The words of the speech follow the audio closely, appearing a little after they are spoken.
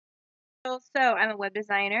So I'm a web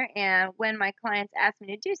designer, and when my clients ask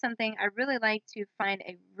me to do something, I really like to find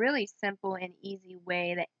a really simple and easy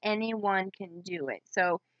way that anyone can do it.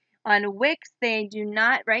 So on Wix, they do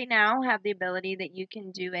not right now have the ability that you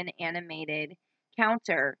can do an animated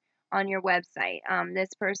counter on your website.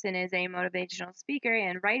 This person is a motivational speaker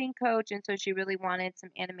and writing coach, and so she really wanted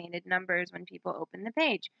some animated numbers when people open the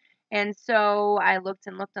page. And so I looked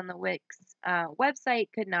and looked on the Wix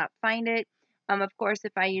website, could not find it. Of course,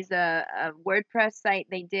 if I use a WordPress site,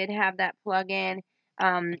 they did have that plugin.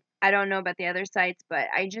 I don't know about the other sites, but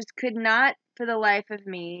I just could not, for the life of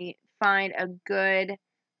me, find a good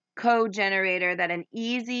code generator that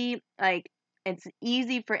it's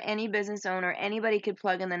easy for any business owner. Anybody could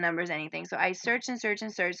plug in the numbers, anything. So I search and search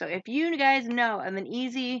and search. So if you guys know of an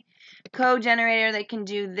easy code generator that can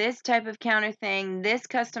do this type of counter thing, this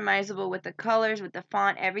customizable with the colors, with the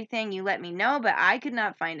font, everything, you let me know. But I could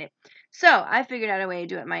not find it. So I figured out a way to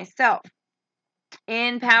do it myself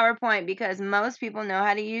in PowerPoint because most people know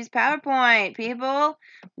how to use PowerPoint. People,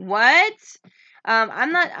 what?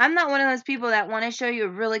 I'm not one of those people that want to show you a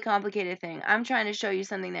really complicated thing. I'm trying to show you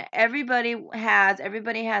something that everybody has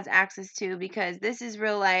access to because this is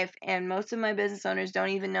real life and most of my business owners don't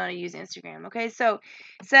even know how to use Instagram. Okay, so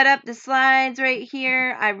set up the slides right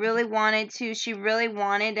here. She really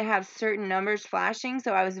wanted to have certain numbers flashing,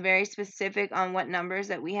 so I was very specific on what numbers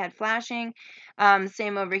that we had flashing.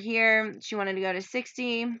 Same over here. She wanted to go to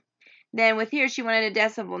 60. Then with here, she wanted a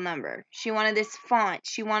decibel number. She wanted this font.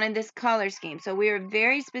 She wanted this color scheme. So we were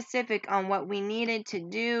very specific on what we needed to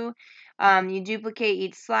do. You duplicate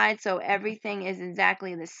each slide so everything is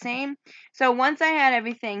exactly the same. So once I had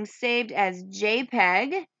everything saved as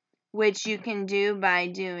JPEG, which you can do by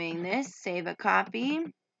doing this, save a copy.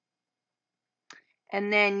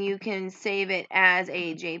 And then you can save it as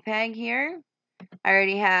a JPEG here. I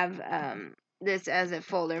already have this as a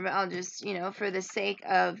folder, but I'll just, for the sake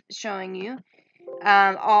of showing you,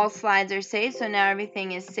 all slides are saved. So now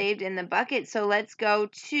everything is saved in the bucket. So let's go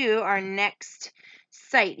to our next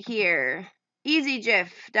site here,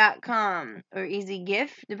 EasyJiff.com or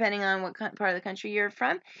EasyGiff, depending on what part of the country you're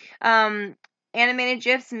from. Animated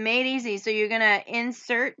GIFs made easy. So you're going to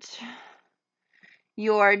insert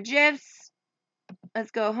your GIFs.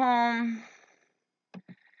 Let's go home.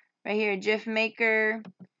 Right here, GIF Maker,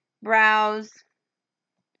 browse.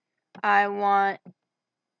 Let's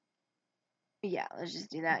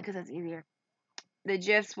just do that because that's easier. The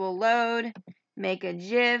GIFs will load, make a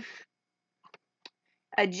GIF.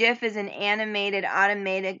 A GIF is an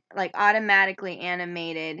automatically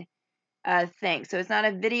animated thing. So it's not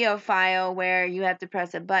a video file where you have to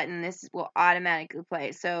press a button. This will automatically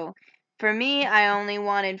play. So for me, I only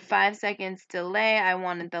wanted 5 seconds delay. I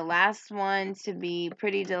wanted the last one to be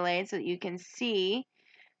pretty delayed so that you can see.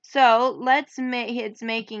 So it's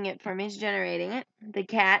making it for me. It's generating it. The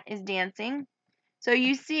cat is dancing. So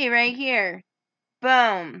you see right here,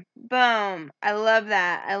 boom, boom. I love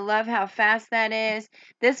that. I love how fast that is.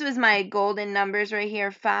 This was my golden numbers right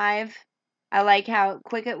here, 5. I like how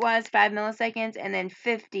quick it was, 5 milliseconds, and then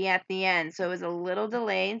 50 at the end. So it was a little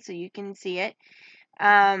delayed, so you can see it.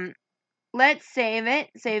 Let's save it.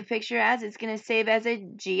 Save picture as. It's going to save as a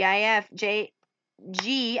GIF, a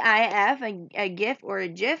GIF or a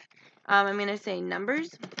GIF. I'm going to say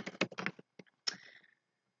numbers.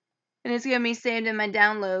 And it's going to be saved in my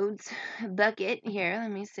downloads bucket here. Let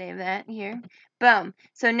me save that here. Boom.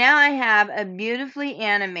 So now I have a beautifully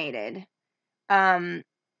animated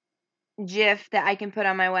GIF that I can put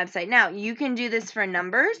on my website. Now, you can do this for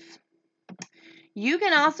numbers. You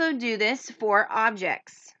can also do this for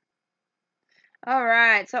objects. All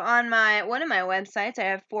right, so on one of my websites, I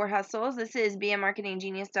have 4 hustles. This is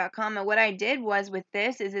beamarketinggenius.com, and what I did was with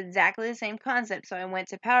this is exactly the same concept. So I went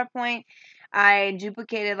to PowerPoint, I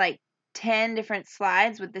duplicated like 10 different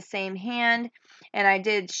slides with the same hand, and I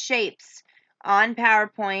did shapes on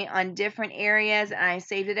PowerPoint on different areas, and I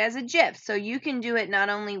saved it as a GIF. So you can do it not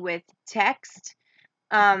only with text,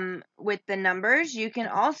 with the numbers, you can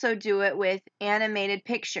also do it with animated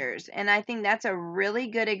pictures. And I think that's a really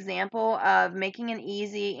good example of making an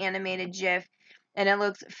easy animated GIF. And it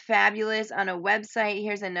looks fabulous on a website.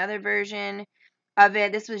 Here's another version of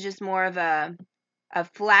it. This was just more of a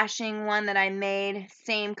flashing one that I made.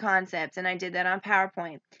 Same concept. And I did that on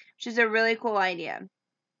PowerPoint, which is a really cool idea.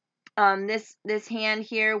 This hand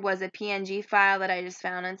here was a PNG file that I just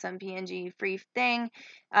found on some PNG free thing.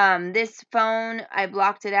 This phone, I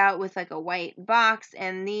blocked it out with like a white box,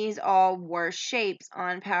 and these all were shapes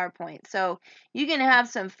on PowerPoint. So you can have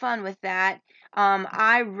some fun with that.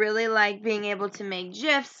 I really like being able to make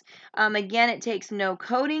GIFs. Again, it takes no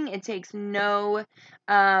coding, it takes no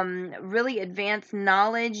really advanced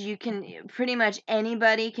knowledge. You can pretty much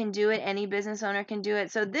anybody can do it, any business owner can do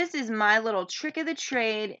it. So this is my little trick of the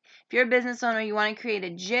trade. If you're a business owner, you want to create a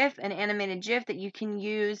GIF, an animated GIF that you can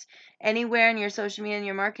use anywhere in your social media, in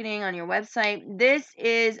your marketing, on your website, this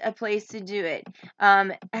is a place to do it.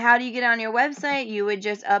 How do you get on your website? You would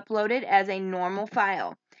just upload it as a normal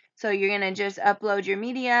file. So you're going to just upload your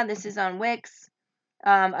media. This is on Wix.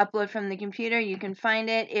 Upload from the computer. You can find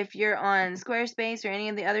it. If you're on Squarespace or any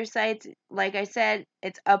of the other sites, like I said,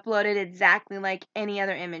 it's uploaded exactly like any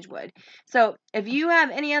other image would. So if you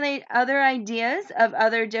have any other ideas of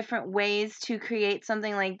other different ways to create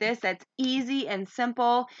something like this that's easy and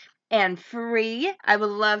simple and free, I would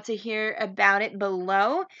love to hear about it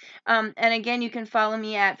below. And again, you can follow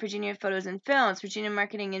me at Virginia Photos and Films, Virginia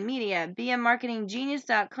Marketing and Media,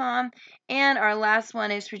 bmmarketinggenius.com, and our last one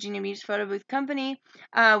is Virginia Beach Photo Booth Company.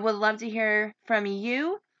 Would love to hear from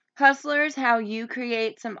you, hustlers, how you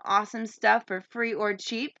create some awesome stuff for free or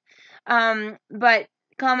cheap. But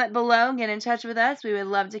comment below, get in touch with us. We would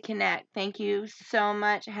love to connect. Thank you so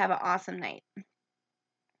much. Have an awesome night.